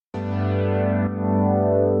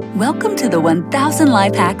Welcome to the 1000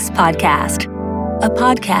 Life Hacks Podcast, a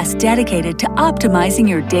podcast dedicated to optimizing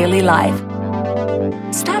your daily life.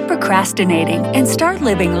 Stop procrastinating and start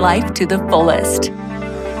living life to the fullest.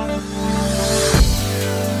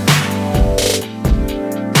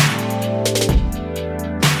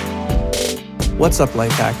 What's up,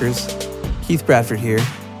 Life Hackers? Keith Bradford here.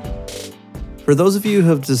 For those of you who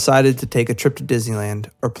have decided to take a trip to Disneyland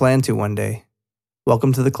or plan to one day,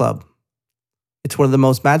 welcome to the club. It's one of the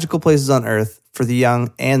most magical places on earth for the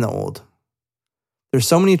young and the old. There's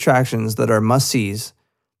so many attractions that are must-sees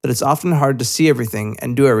that it's often hard to see everything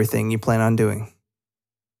and do everything you plan on doing.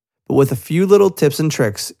 But with a few little tips and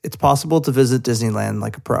tricks, it's possible to visit Disneyland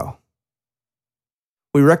like a pro.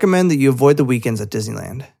 We recommend that you avoid the weekends at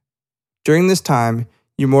Disneyland. During this time,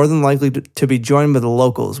 you're more than likely to be joined by the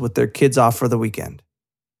locals with their kids off for the weekend.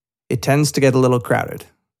 It tends to get a little crowded.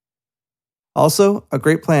 Also, a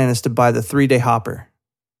great plan is to buy the 3-day hopper.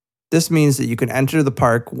 This means that you can enter the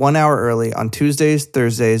park 1 hour early on Tuesdays,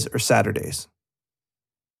 Thursdays, or Saturdays.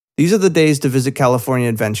 These are the days to visit California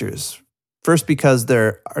Adventures, first because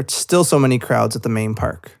there are still so many crowds at the main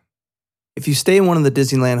park. If you stay in one of the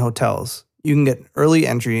Disneyland hotels, you can get early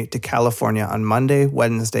entry to California on Monday,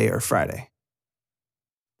 Wednesday, or Friday.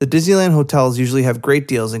 The Disneyland hotels usually have great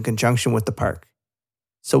deals in conjunction with the park,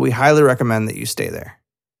 so we highly recommend that you stay there.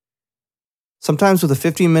 Sometimes with a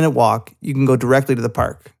 15-minute walk, you can go directly to the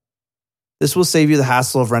park. This will save you the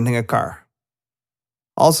hassle of renting a car.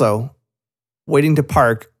 Also, waiting to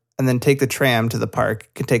park and then take the tram to the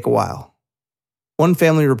park can take a while. One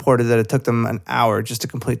family reported that it took them an hour just to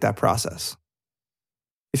complete that process.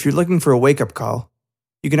 If you're looking for a wake-up call,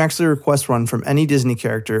 you can actually request one from any Disney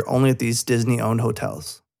character only at these Disney-owned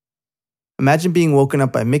hotels. Imagine being woken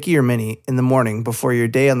up by Mickey or Minnie in the morning before your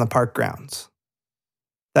day on the park grounds.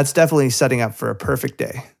 That's definitely setting up for a perfect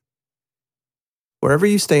day. Wherever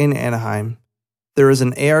you stay in Anaheim, there is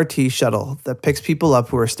an ART shuttle that picks people up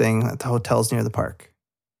who are staying at the hotels near the park.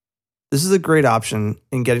 This is a great option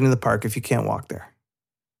in getting to the park if you can't walk there.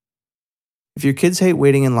 If your kids hate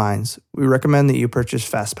waiting in lines, we recommend that you purchase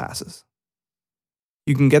fast passes.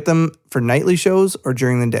 You can get them for nightly shows or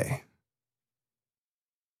during the day.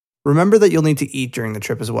 Remember that you'll need to eat during the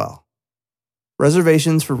trip as well.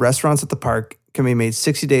 Reservations for restaurants at the park can be made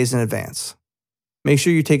 60 days in advance. Make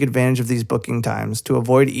sure you take advantage of these booking times to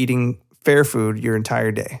avoid eating fair food your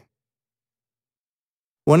entire day.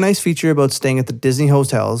 One nice feature about staying at the Disney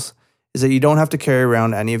hotels is that you don't have to carry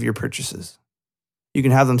around any of your purchases. You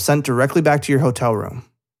can have them sent directly back to your hotel room.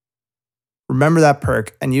 Remember that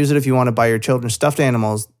perk and use it if you want to buy your children stuffed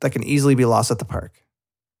animals that can easily be lost at the park.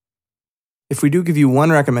 If we do give you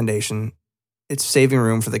one recommendation, it's saving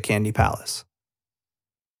room for the Candy Palace.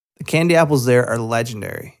 The candy apples there are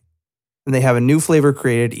legendary, and they have a new flavor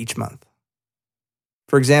created each month.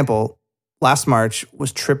 For example, last March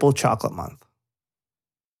was Triple Chocolate Month.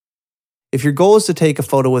 If your goal is to take a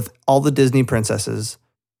photo with all the Disney princesses,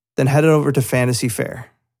 then head over to Fantasy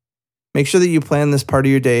Fair. Make sure that you plan this part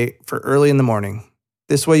of your day for early in the morning.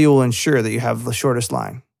 This way you will ensure that you have the shortest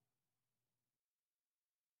line.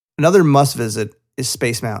 Another must visit is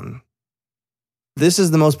Space Mountain. This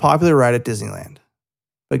is the most popular ride at Disneyland.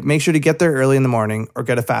 But make sure to get there early in the morning or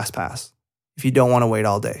get a fast pass if you don't want to wait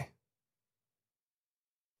all day.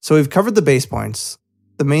 So we've covered the base points.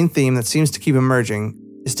 The main theme that seems to keep emerging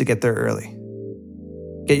is to get there early.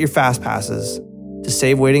 Get your fast passes to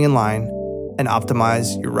save waiting in line and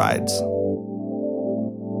optimize your rides.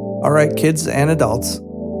 All right, kids and adults,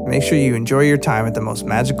 make sure you enjoy your time at the most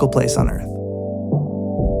magical place on earth.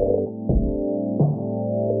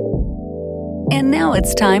 And now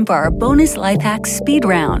it's time for our bonus life hack speed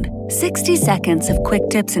round. 60 seconds of quick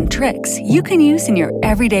tips and tricks you can use in your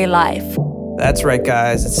everyday life. That's right,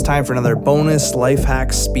 guys. It's time for another bonus life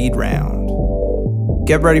hack speed round.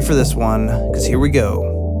 Get ready for this one, because here we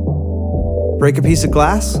go. Break a piece of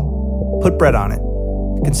glass, put bread on it.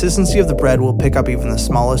 The consistency of the bread will pick up even the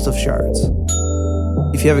smallest of shards.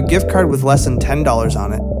 If you have a gift card with less than $10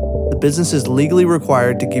 on it, the business is legally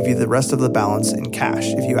required to give you the rest of the balance in cash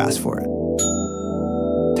if you ask for it.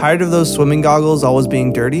 Tired of those swimming goggles always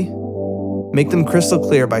being dirty? Make them crystal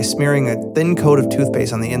clear by smearing a thin coat of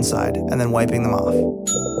toothpaste on the inside and then wiping them off.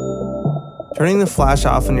 Turning the flash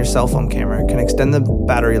off on your cell phone camera can extend the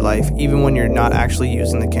battery life even when you're not actually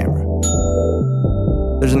using the camera.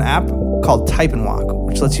 There's an app called Type and Walk,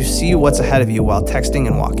 which lets you see what's ahead of you while texting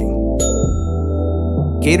and walking.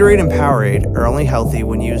 Gatorade and Powerade are only healthy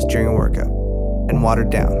when used during a workout and watered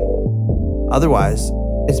down. Otherwise,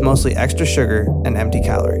 it's mostly extra sugar and empty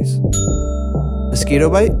calories. Mosquito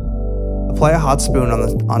bite? Apply a hot spoon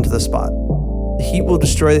onto the spot. The heat will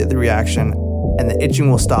destroy the reaction and the itching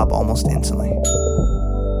will stop almost instantly.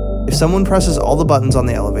 If someone presses all the buttons on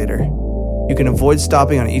the elevator, you can avoid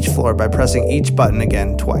stopping on each floor by pressing each button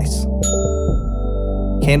again twice.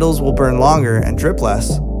 Candles will burn longer and drip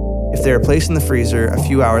less if they are placed in the freezer a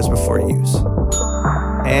few hours before use.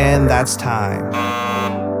 And that's time.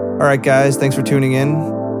 All right, guys, thanks for tuning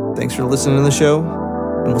in. Thanks for listening to the show,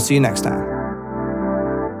 and we'll see you next time.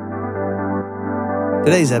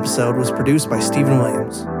 Today's episode was produced by Stephen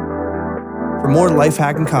Williams. For more life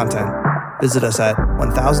hacking content, visit us at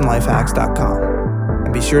 1000lifehacks.com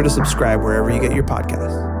and be sure to subscribe wherever you get your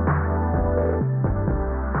podcasts.